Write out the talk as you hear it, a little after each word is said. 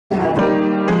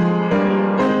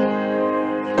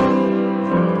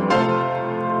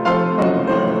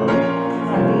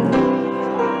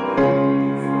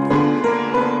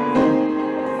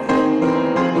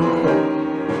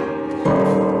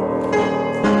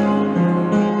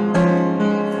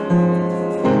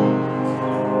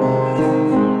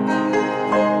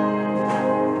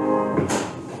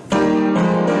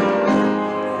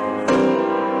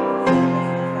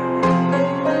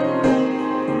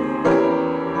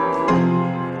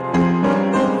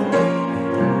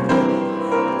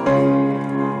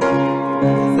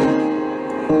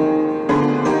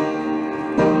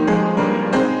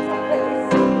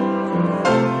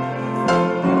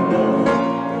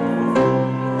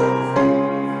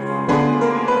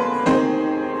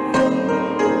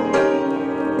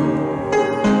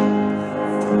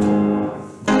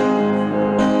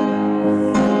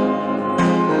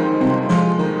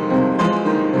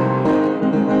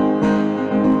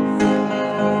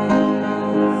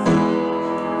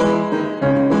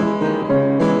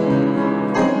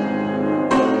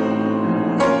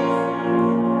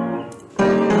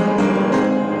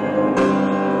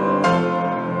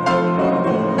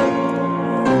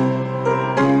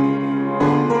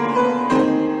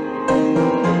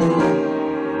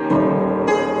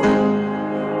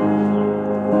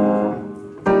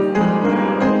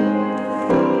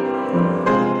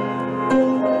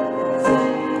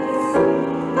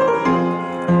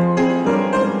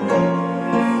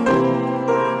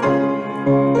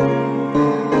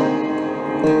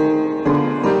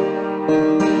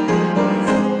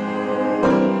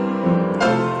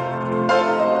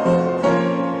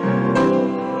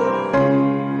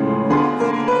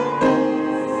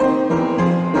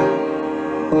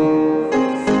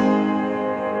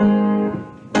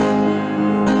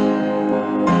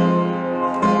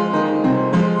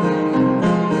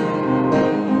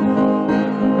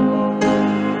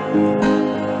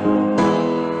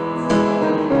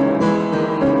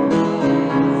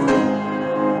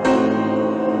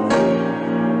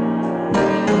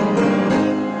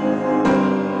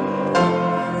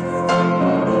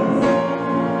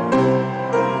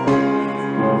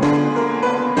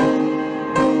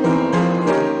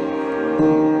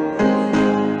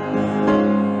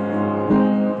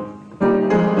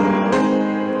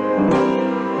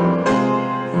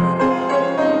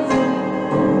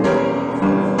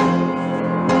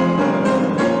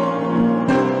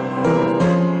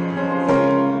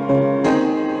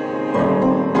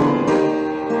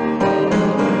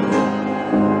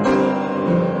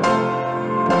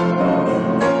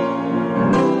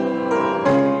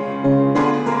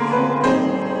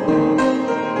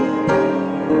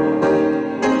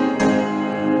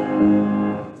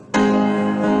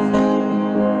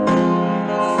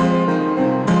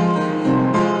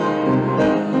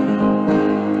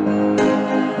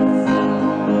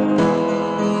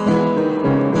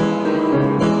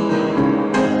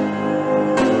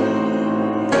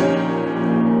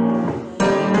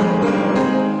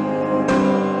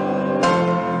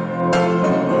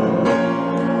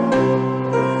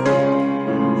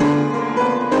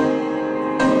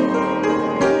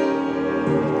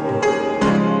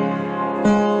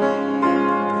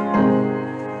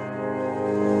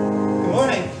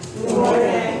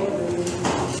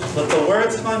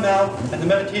words of my mouth and the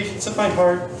meditations of my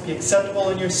heart be acceptable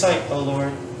in your sight, O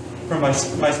Lord, for my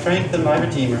strength and my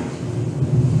Redeemer.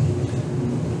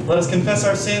 Let us confess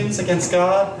our sins against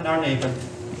God and our neighbor.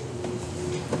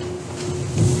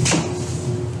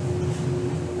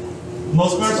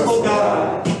 Most merciful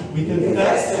God, we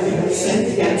confess that we have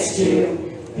sinned against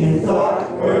you in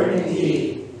thought, word, and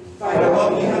deed, by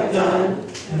what we have done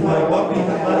and by what we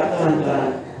have left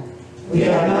undone. We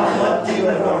have not loved you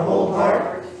with our whole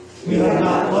heart. We have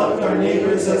not loved our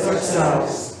neighbors as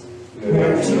ourselves. We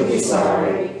are truly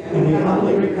sorry, and we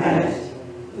humbly repent.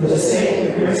 For the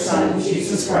sake of your Son,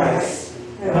 Jesus Christ,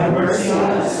 have mercy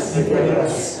on us and forgive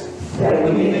us, that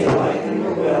we may delight in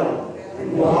your will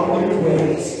and walk in your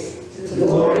ways, to the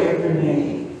glory of your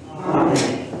name.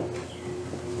 Amen.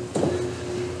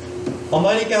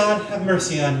 Almighty God, have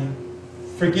mercy on you.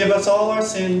 Forgive us all our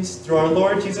sins through our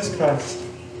Lord Jesus Christ.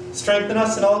 Strengthen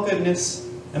us in all goodness,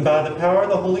 and by the power of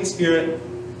the Holy Spirit,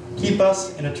 keep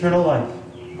us in eternal life.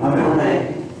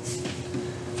 Amen.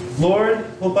 Lord,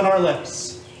 open our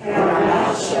lips, and our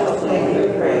mouth shall proclaim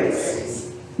your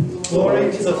praise.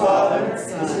 Glory to the Father,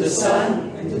 and to the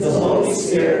Son, and to the Holy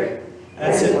Spirit,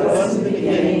 as it was in the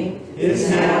beginning, is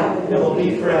now, and will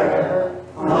be forever.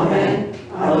 Amen.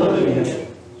 Hallelujah.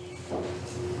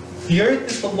 The earth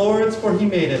is the Lord's, for he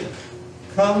made it.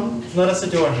 Come, let us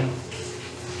adore him.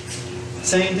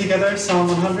 Saying together Psalm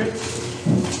 100.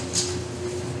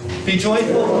 Be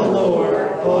joyful in the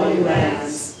Lord, all you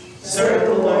lands. Serve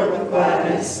the Lord with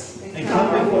gladness, and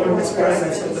come before his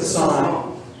presence with a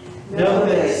song. Know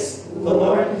this, the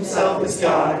Lord himself is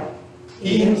God.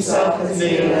 He himself has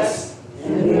made us,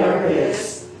 and we are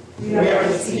his. We are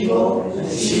his people, and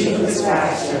the sheep of his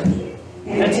pasture.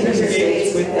 Enter his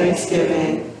gates with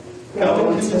thanksgiving.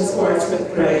 Go into his courts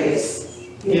with praise.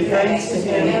 Give thanks to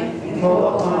him, and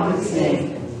call upon his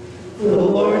name. For the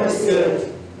Lord is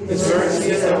good, his mercy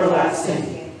is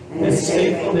everlasting, and his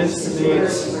faithfulness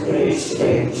endures from age to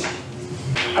age.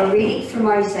 A reading from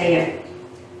Isaiah.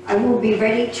 I will be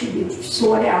ready to be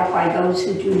sought out by those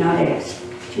who do not ask,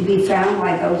 to be found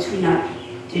by those who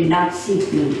did not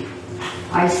seek me.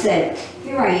 I said,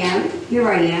 here I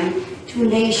am, to a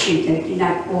nation that did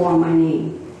not call on my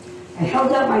name. I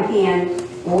held out my hand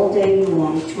all day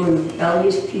long to a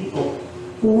rebellious people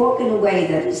who walk in a way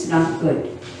that is not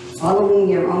good, following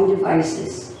their own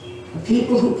devices. A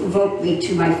people who provoke me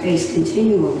to my face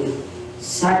continually,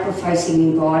 sacrificing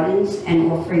in gardens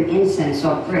and offering incense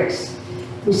on bricks,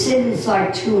 who sit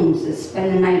inside tombs and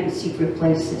spend the night in secret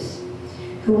places,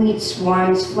 who eat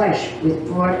swine's flesh with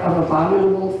broth of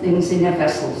abominable things in their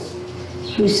vessels,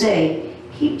 who say,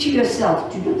 keep to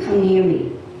yourself, do not come near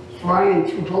me, for I am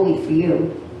too holy for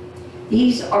you.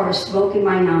 These are a smoke in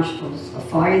my nostrils, a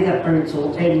fire that burns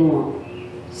all day long.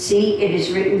 See, it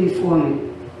is written before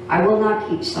me. I will not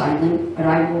keep silent, but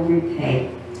I will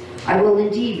repay. I will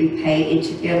indeed repay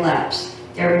into their laps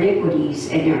their iniquities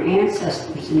and their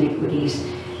ancestors' iniquities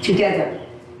together,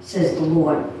 says the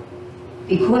Lord.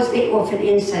 Because they offered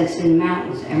incense in the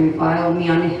mountains and reviled me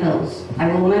on the hills, I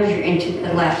will measure into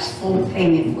their laps full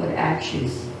payment for their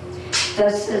actions.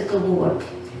 Thus says the Lord,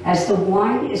 as the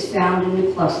wine is found in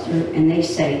the cluster, and they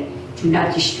say, do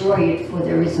not destroy it, for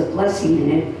there is a blessing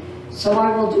in it, so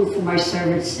I will do for my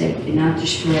servant's sake, and not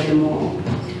destroy them all.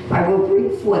 I will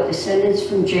bring forth descendants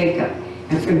from Jacob,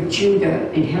 and from Judah,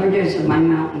 inheritors of my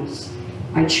mountains.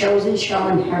 My chosen shall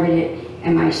inherit it,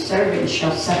 and my servant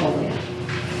shall settle there.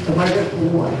 The word of the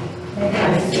Lord.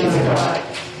 Thanks be to God.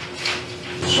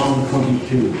 Psalm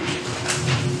 22.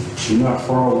 Do not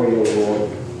fall away, O Lord,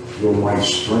 you're my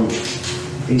strength.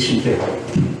 Hasten to help.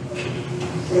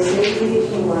 Save me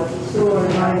from the sword,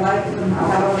 my life from the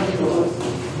power of the Lord.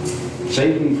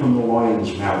 Save me from the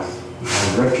lion's mouth,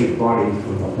 my wretched body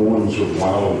from the horns of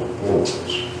wild bulls.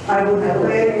 I will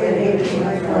declare your name to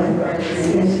my friend,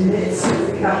 and in the midst of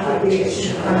the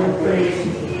congregation I will praise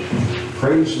you.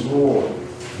 Praise the Lord,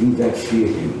 you that fear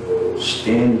him.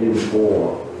 Stand in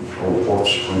awe, O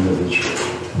offspring of Israel.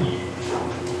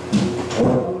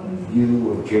 All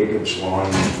you of Jacob's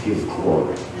line, give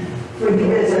glory. For he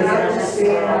does not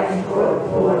spare and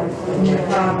forth from their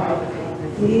power.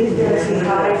 Neither does he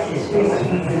hide his face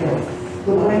from them.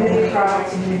 But when they cry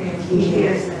to him, he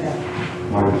hears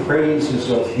them. My praise is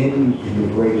of him in the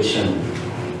great assembly.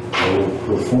 I will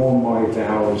perform my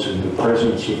vows in the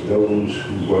presence of those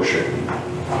who worship him.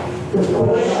 The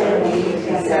poor shall be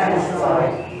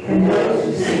satisfied, and those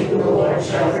who seek the Lord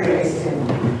shall praise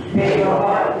him. May your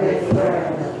heart live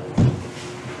forever.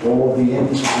 All the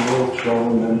ends of the earth shall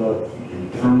remember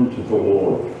and turn to the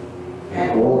Lord,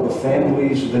 and all the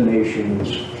families of the nations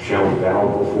shall bow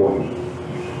before him.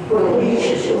 For he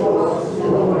is the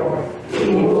Lord,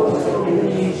 and yours over the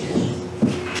nations.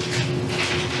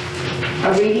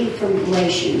 A reading from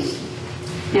Galatians.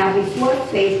 Now before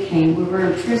faith came, we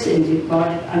were imprisoned and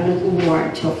guarded under the law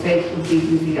until faith would be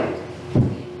revealed.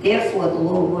 Therefore the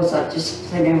law was our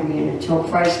disciplinarian until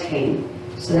Christ came,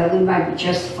 so that we might be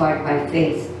justified by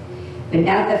faith. But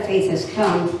now that faith has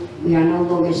come, we are no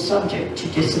longer subject to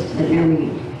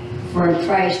disciplinarian. For in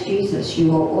Christ Jesus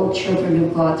you are all children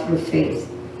of God through faith.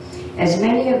 As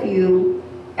many of you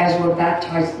as were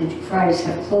baptized into Christ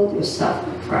have clothed yourself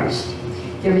with Christ.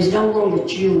 There is no longer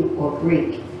Jew or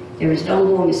Greek. There is no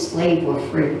longer slave or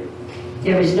free.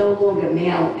 There is no longer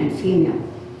male and female,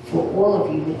 for all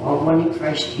of you are one in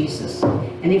Christ Jesus.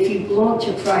 And if you belong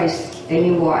to Christ, then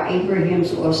you are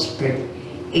Abraham's offspring,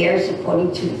 heirs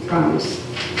according to the promise.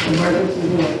 The word of the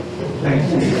Lord.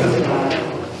 Thanks be to God.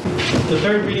 The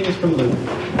third reading is from Luke.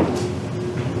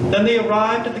 Then they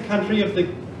arrived at the country of the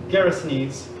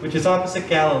Gerasenes, which is opposite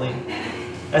Galilee.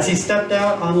 As he stepped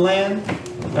out on land,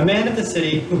 a man of the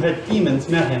city who had demons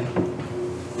met him.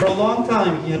 For a long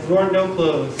time he had worn no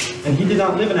clothes, and he did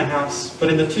not live in a house, but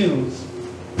in the tombs.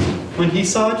 When he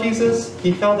saw Jesus,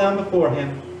 he fell down before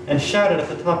him and shouted at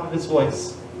the top of his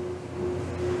voice,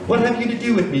 "What have you to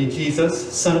do with me,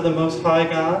 Jesus, Son of the Most High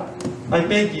God? I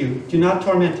beg you, do not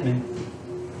torment me."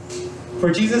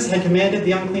 For Jesus had commanded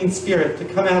the unclean spirit to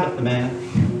come out of the man.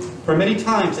 For many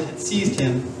times it had seized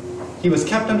him. He was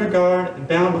kept under guard and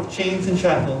bound with chains and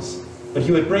shackles, but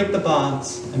he would break the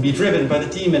bonds and be driven by the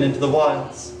demon into the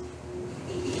wilds.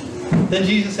 Then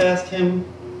Jesus asked him,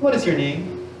 "What is your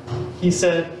name?" He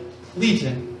said,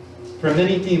 "Legion," for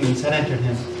many demons had entered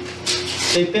him.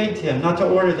 They begged him not to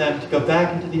order them to go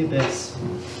back into the abyss.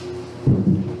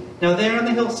 Now there on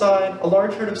the hillside, a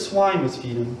large herd of swine was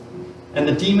feeding, and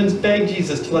the demons begged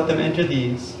Jesus to let them enter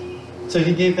these. So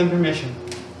he gave them permission.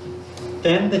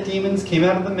 Then the demons came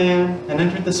out of the man and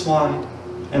entered the swine,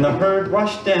 and the herd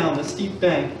rushed down the steep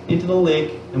bank into the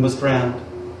lake and was drowned.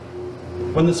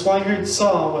 When the swineherds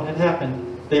saw what had happened,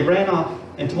 they ran off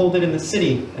and told it in the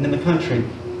city and in the country.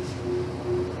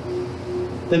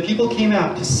 Then people came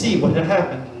out to see what had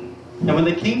happened, and when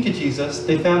they came to Jesus,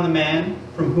 they found the man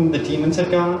from whom the demons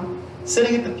had gone,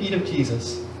 sitting at the feet of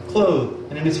Jesus, clothed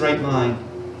and in his right mind.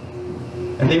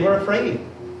 And they were afraid.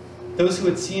 Those who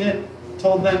had seen it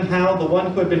told them how the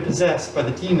one who had been possessed by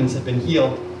the demons had been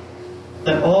healed.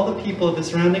 Then all the people of the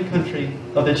surrounding country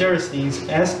of the Gerasenes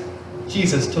asked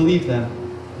Jesus to leave them,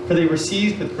 for they were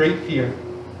seized with great fear.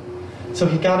 So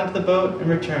he got into the boat and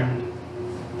returned.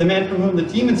 The man from whom the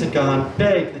demons had gone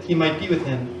begged that he might be with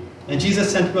him, and Jesus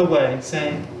sent him away,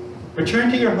 saying, "Return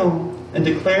to your home and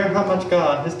declare how much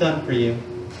God has done for you."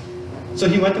 So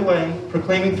he went away,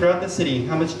 proclaiming throughout the city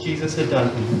how much Jesus had done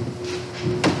for him.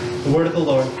 The word of the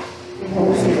Lord.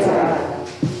 Thanks be to God.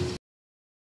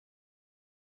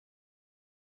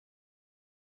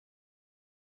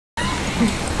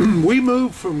 We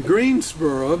moved from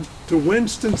Greensboro to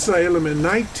Winston-Salem in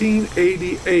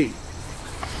 1988.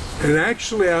 And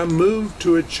actually I moved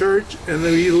to a church and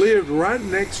we lived right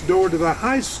next door to the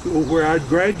high school where I'd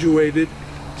graduated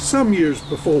some years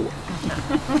before.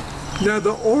 Now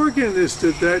the organist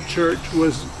at that church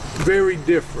was very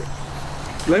different.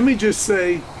 Let me just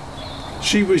say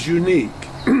she was unique.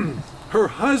 Her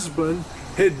husband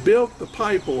had built the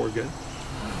pipe organ.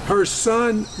 Her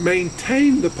son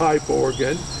maintained the pipe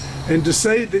organ, and to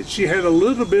say that she had a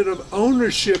little bit of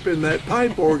ownership in that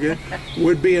pipe organ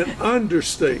would be an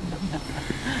understatement.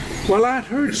 Well, I'd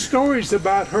heard stories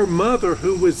about her mother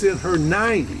who was in her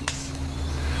 90s.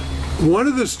 One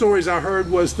of the stories I heard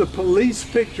was the police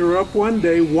picked her up one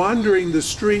day wandering the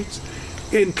streets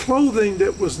in clothing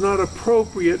that was not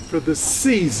appropriate for the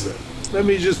season. Let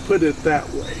me just put it that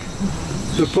way.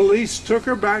 The police took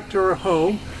her back to her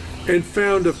home and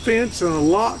found a fence and a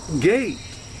locked gate.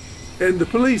 And the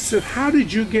police said, "How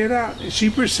did you get out?" And she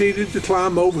proceeded to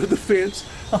climb over the fence,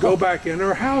 go back in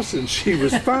her house, and she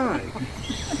was fine.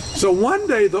 So one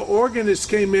day the organist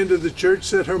came into the church,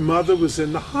 said her mother was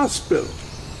in the hospital.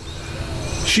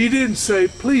 She didn't say,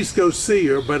 "Please go see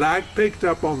her," but I picked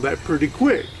up on that pretty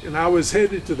quick. And I was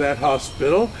headed to that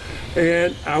hospital,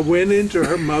 and I went into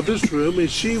her mother's room, and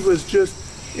she was just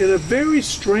in a very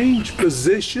strange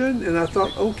position, and I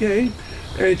thought, okay.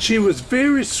 And she was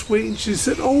very sweet, and she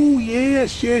said, "Oh,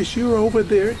 yes, you're over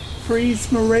there at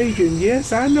Freeze Moravian.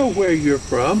 Yes, I know where you're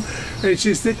from." And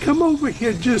she said, "Come over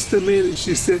here just a minute."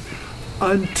 She said,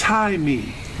 "Untie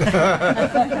me."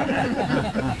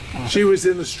 She was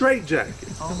in a straitjacket.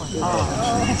 Oh my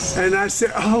gosh. And I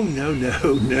said, "Oh,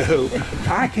 no,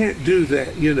 I can't do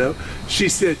that, you know." She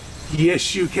said,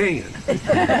 "Yes, you can.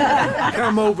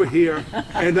 Come over here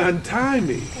and untie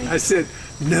me." I said,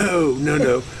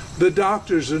 No. The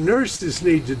doctors and nurses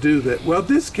need to do that. Well,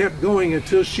 this kept going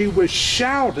until she was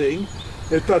shouting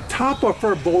at the top of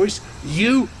her voice,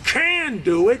 "You can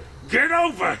do it, get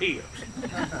over here."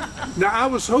 Now, I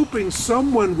was hoping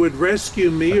someone would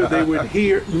rescue me or they would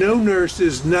hear, no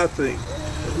nurses, nothing.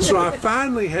 So I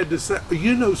finally had to say,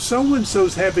 you know,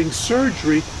 so-and-so's having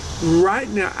surgery right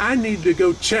now. I need to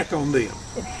go check on them.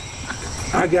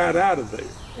 I got out of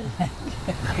there.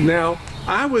 Now,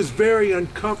 I was very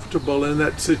uncomfortable in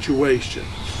that situation.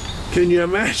 Can you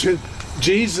imagine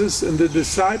Jesus and the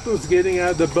disciples getting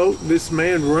out of the boat and this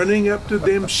man running up to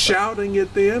them, shouting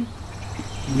at them?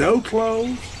 No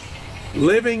clothes,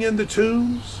 living in the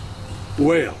tombs?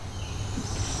 Well,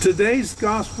 today's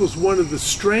gospel is one of the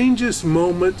strangest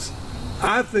moments,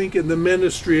 I think, in the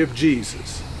ministry of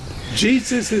Jesus.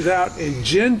 Jesus is out in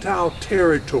Gentile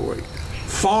territory,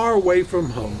 far away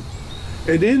from home.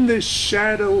 And in this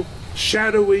shadowy,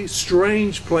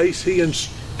 strange place, he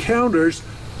encounters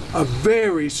a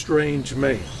very strange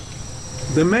man.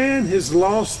 The man has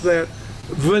lost that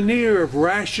veneer of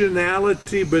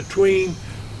rationality between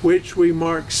which we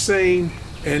mark sane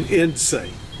and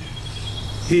insane.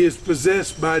 He is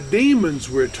possessed by demons,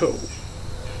 we're told.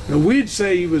 Now, we'd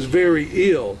say he was very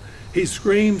ill. He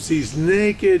screams, he's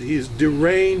naked, he's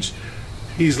deranged,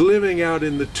 he's living out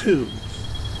in the tombs.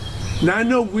 Now, I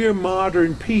know we're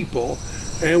modern people,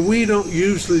 and we don't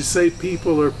usually say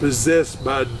people are possessed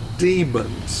by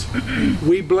demons.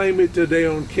 We blame it today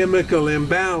on chemical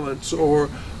imbalance or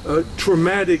a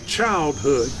traumatic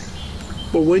childhood.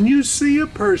 But when you see a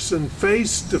person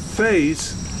face to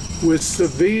face with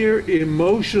severe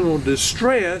emotional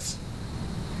distress,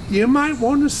 you might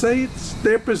want to say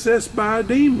they're possessed by a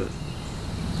demon.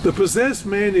 The possessed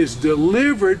man is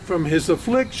delivered from his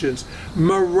afflictions,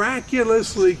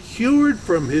 miraculously cured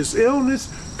from his illness.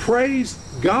 Praise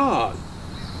God.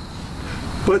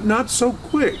 But not so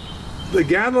quick. The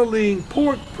Galilean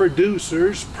pork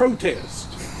producers protest.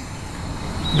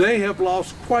 They have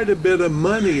lost quite a bit of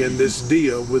money in this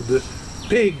deal with the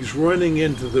pigs running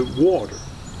into the water.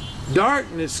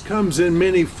 Darkness comes in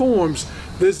many forms.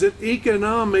 There's an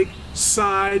economic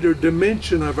side or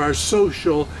dimension of our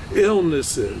social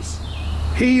illnesses.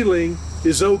 Healing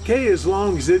is okay as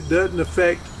long as it doesn't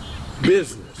affect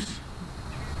business.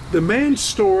 The man's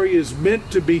story is meant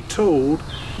to be told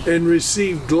and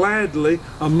received gladly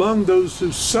among those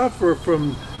who suffer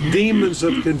from demons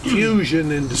of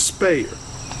confusion and despair.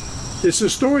 It's a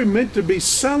story meant to be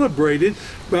celebrated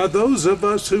by those of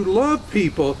us who love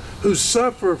people who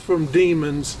suffer from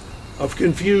demons of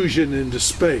confusion and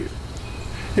despair.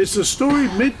 It's a story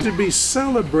meant to be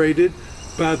celebrated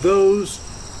by those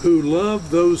who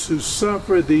love those who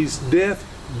suffer these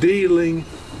death-dealing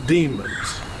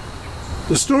demons.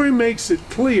 The story makes it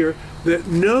clear that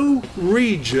no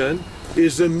region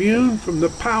is immune from the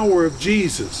power of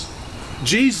Jesus.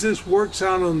 Jesus works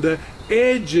out on the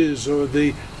edges of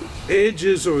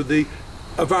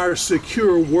our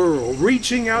secure world,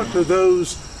 reaching out to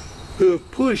those who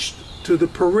have pushed to the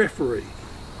periphery.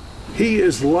 He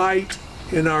is light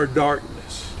in our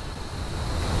darkness.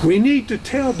 We need to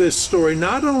tell this story,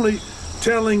 not only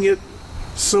telling it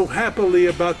so happily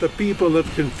about the people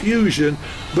of confusion,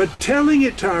 but telling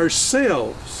it to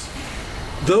ourselves,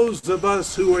 those of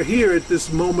us who are here at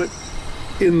this moment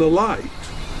in the light.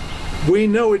 We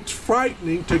know it's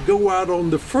frightening to go out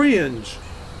on the fringe.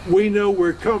 We know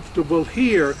we're comfortable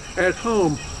here at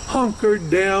home, hunkered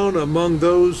down among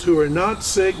those who are not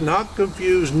sick, not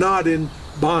confused, not in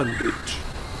bondage.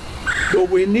 But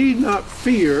we need not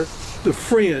fear the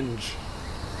fringe,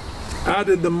 out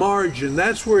in the margin.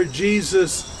 That's where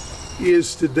Jesus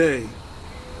is today,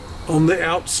 on the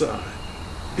outside.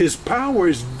 His power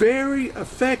is very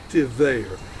effective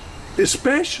there,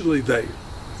 especially there.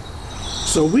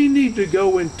 So we need to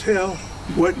go and tell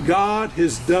what God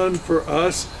has done for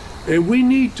us, and we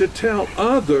need to tell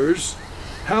others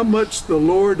how much the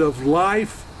Lord of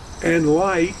life and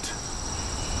light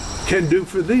can do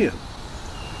for them.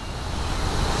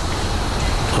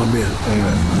 Amen.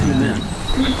 Amen.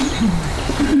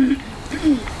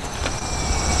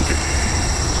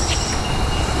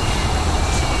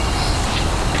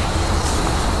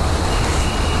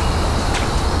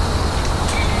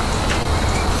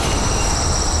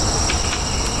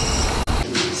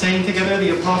 Saying together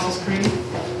the Apostles' Creed.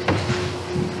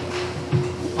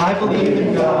 I believe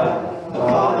in God, the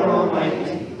Father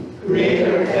Almighty,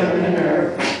 creator of heaven and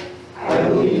earth. I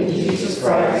believe in Jesus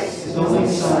Christ, his only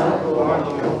Son, our Lord.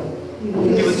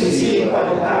 He was conceived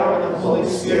by the power of the Holy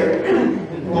Spirit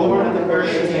and born of the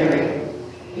Virgin Mary.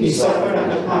 He suffered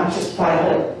under Pontius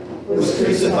Pilate, was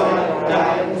crucified,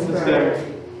 died, and was buried.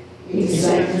 He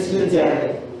descended to the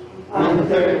dead. On the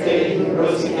third day he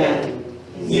rose again.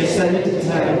 He ascended to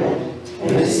heaven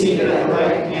and is seated at the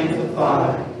right hand of the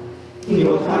Father. He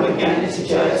will come again to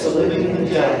judge the living and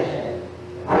the dead.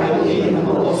 I believe in the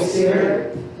Holy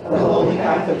Spirit, the Holy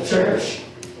Catholic Church,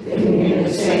 the communion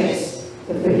of saints,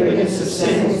 the forgiveness of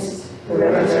sins, the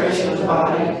resurrection of the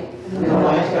body, and the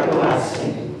life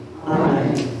everlasting.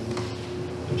 Amen.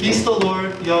 The peace of the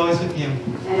Lord be always with you.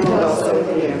 And also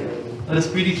with you. Let us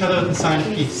greet each other with the sign of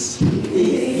peace.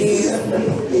 Peace.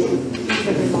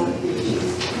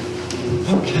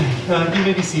 Okay, you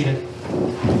may be seated.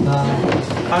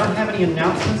 I don't have any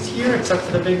announcements here except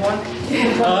for the big one,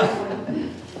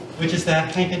 which is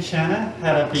that Hank and Shanna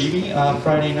had a baby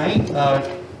Friday night.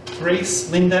 Grace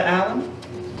Linda Allen.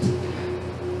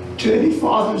 To any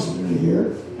fathers that are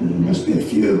here, and there must be a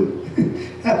few,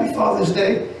 happy Father's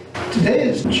Day. Today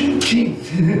is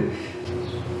Juneteenth.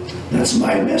 That's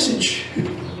my message.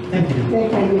 Thank you.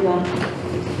 Thank you, God.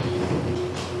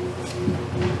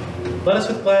 Let us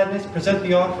with gladness present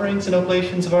the offerings and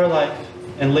oblations of our life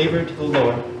and labor to the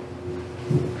Lord.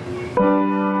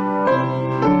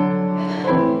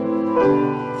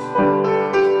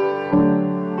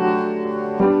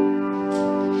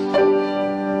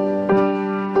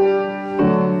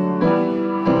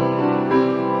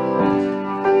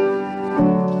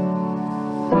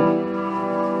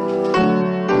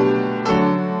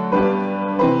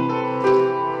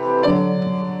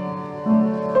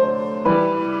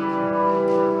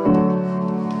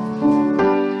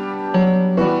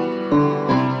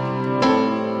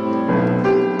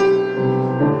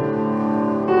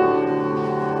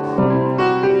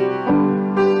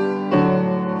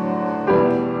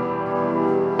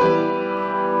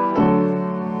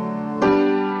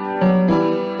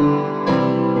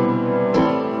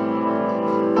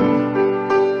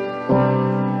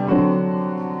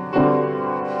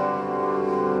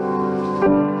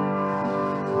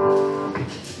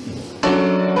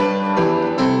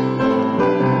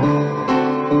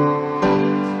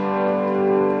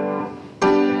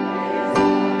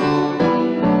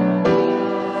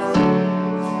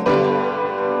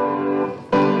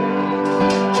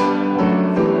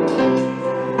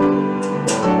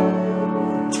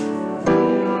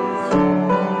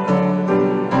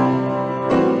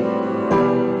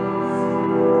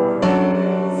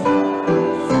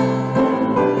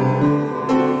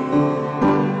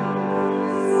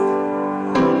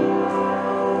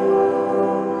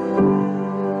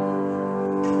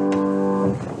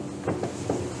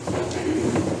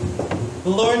 The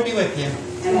Lord be with you.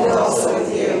 And also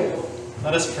with you.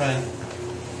 Let us pray.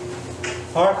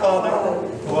 Our Father,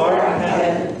 who art in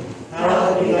heaven,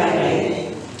 hallowed be thy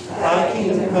name. Thy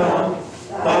kingdom come,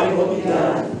 thy will be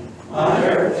done, on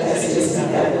earth as it is in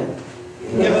heaven.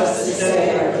 Give us this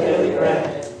day our daily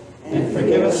bread, and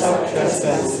forgive us our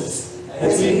trespasses,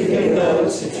 as we forgive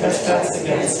those who trespass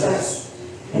against us.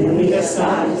 And lead us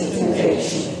not into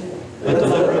temptation, but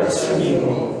deliver us from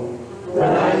evil. For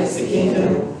thine is the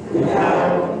kingdom, and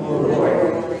power, and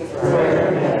glory, forever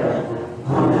and ever.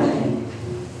 Amen.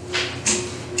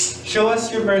 Show us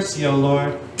your mercy, O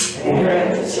Lord, and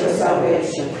grant us your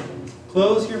salvation.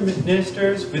 Clothe your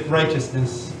ministers with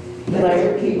righteousness. And let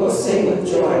your people sing with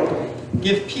joy.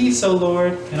 Give peace, O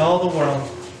Lord, in all the world.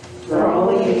 For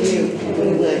only in you can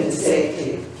we live in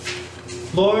safety.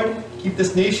 Lord, keep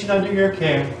this nation under your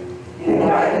care. And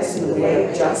guide us in the way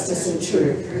of justice and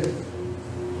truth.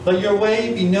 Let your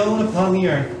way be known upon the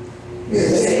earth. Your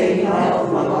saving help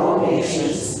among all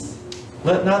nations.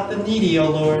 Let not the needy, O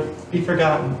Lord, be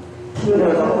forgotten. Nor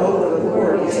the hope of the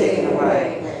poor be taken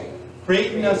away.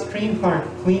 Create in us clean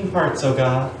hearts, O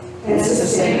God. And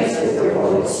sustain us with your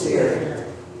Holy Spirit.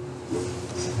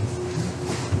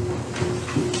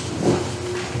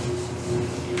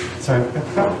 Sorry.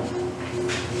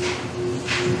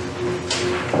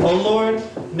 O Lord,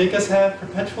 make us have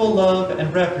perpetual love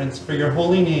and reverence for your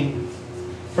holy name.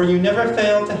 For you never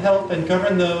fail to help and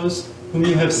govern those whom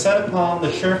you have set upon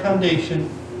the sure foundation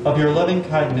of your loving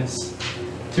kindness.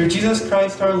 Through Jesus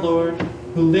Christ our Lord,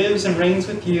 who lives and reigns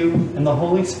with you in the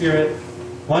Holy Spirit,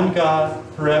 one God,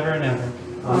 forever and ever.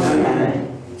 Amen.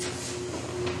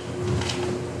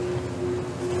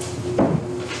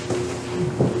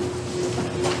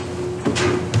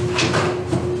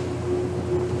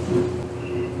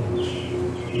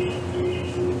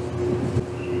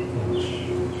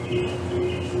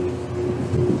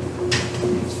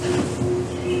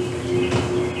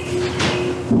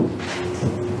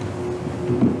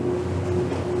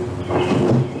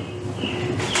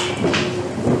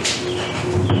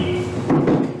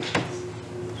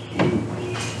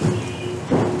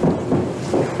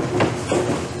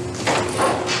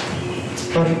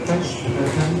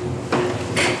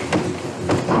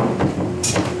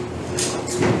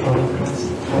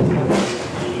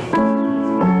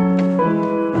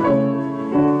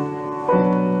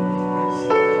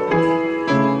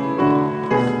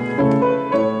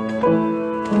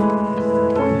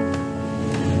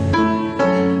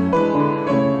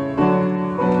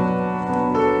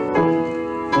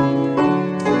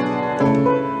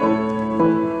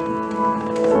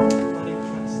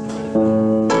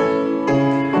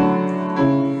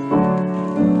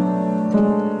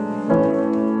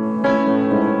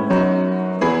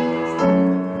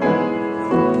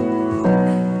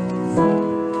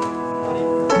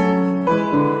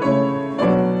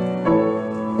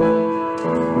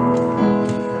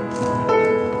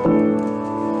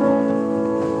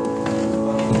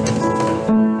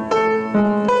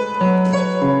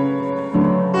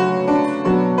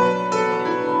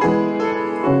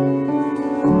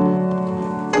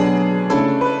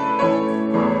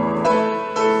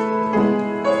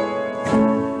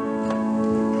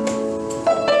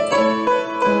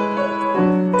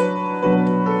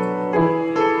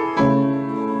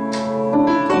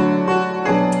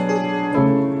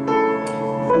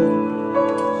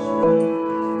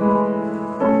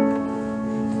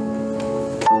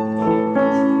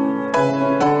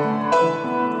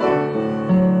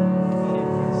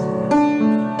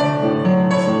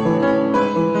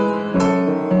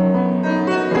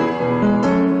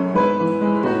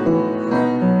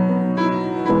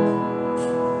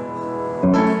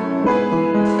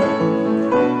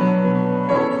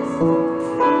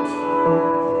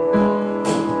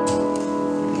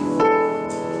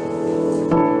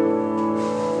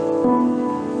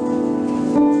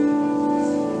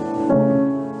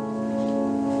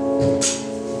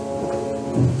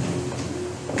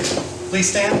 Please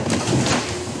stand.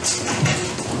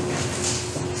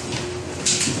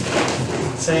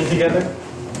 Saying together,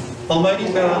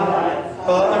 Almighty God,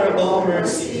 Father of all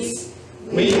mercies,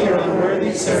 we, your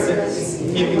unworthy servants,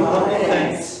 give you humble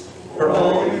thanks for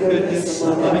all your goodness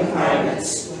and loving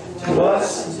kindness to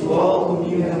us and to all whom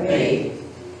you have made.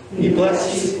 We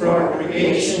bless you for our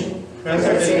creation,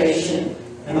 preservation,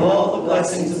 and all the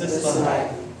blessings of this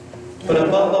life, but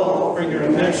above all for your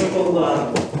immeasurable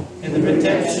love in the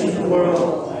redemption of the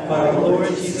world by our Lord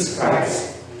Jesus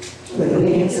Christ, with the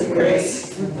means of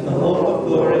grace and the hope of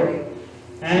glory.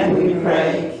 And we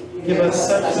pray, give us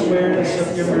such awareness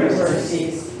of your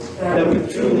mercies, that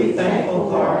with truly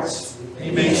thankful hearts we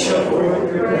may show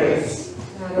forth your grace,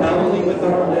 not only with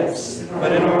our lips,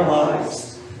 but in our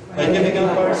lives, by giving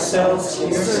up ourselves to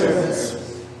your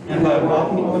service, and by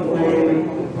walking before you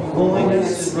in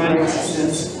holiness and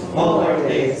righteousness all our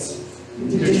days.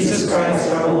 Through Jesus Christ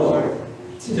our Lord,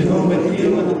 to whom with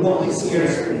you and the Holy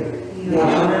Spirit be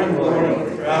honor and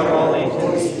glory throughout all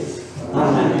ages.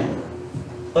 Amen.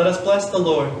 Let us bless the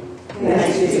Lord.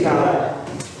 Thanks be to God.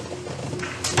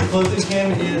 The closing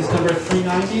hymn is number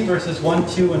 390, verses 1,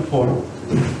 2, and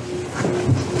 4.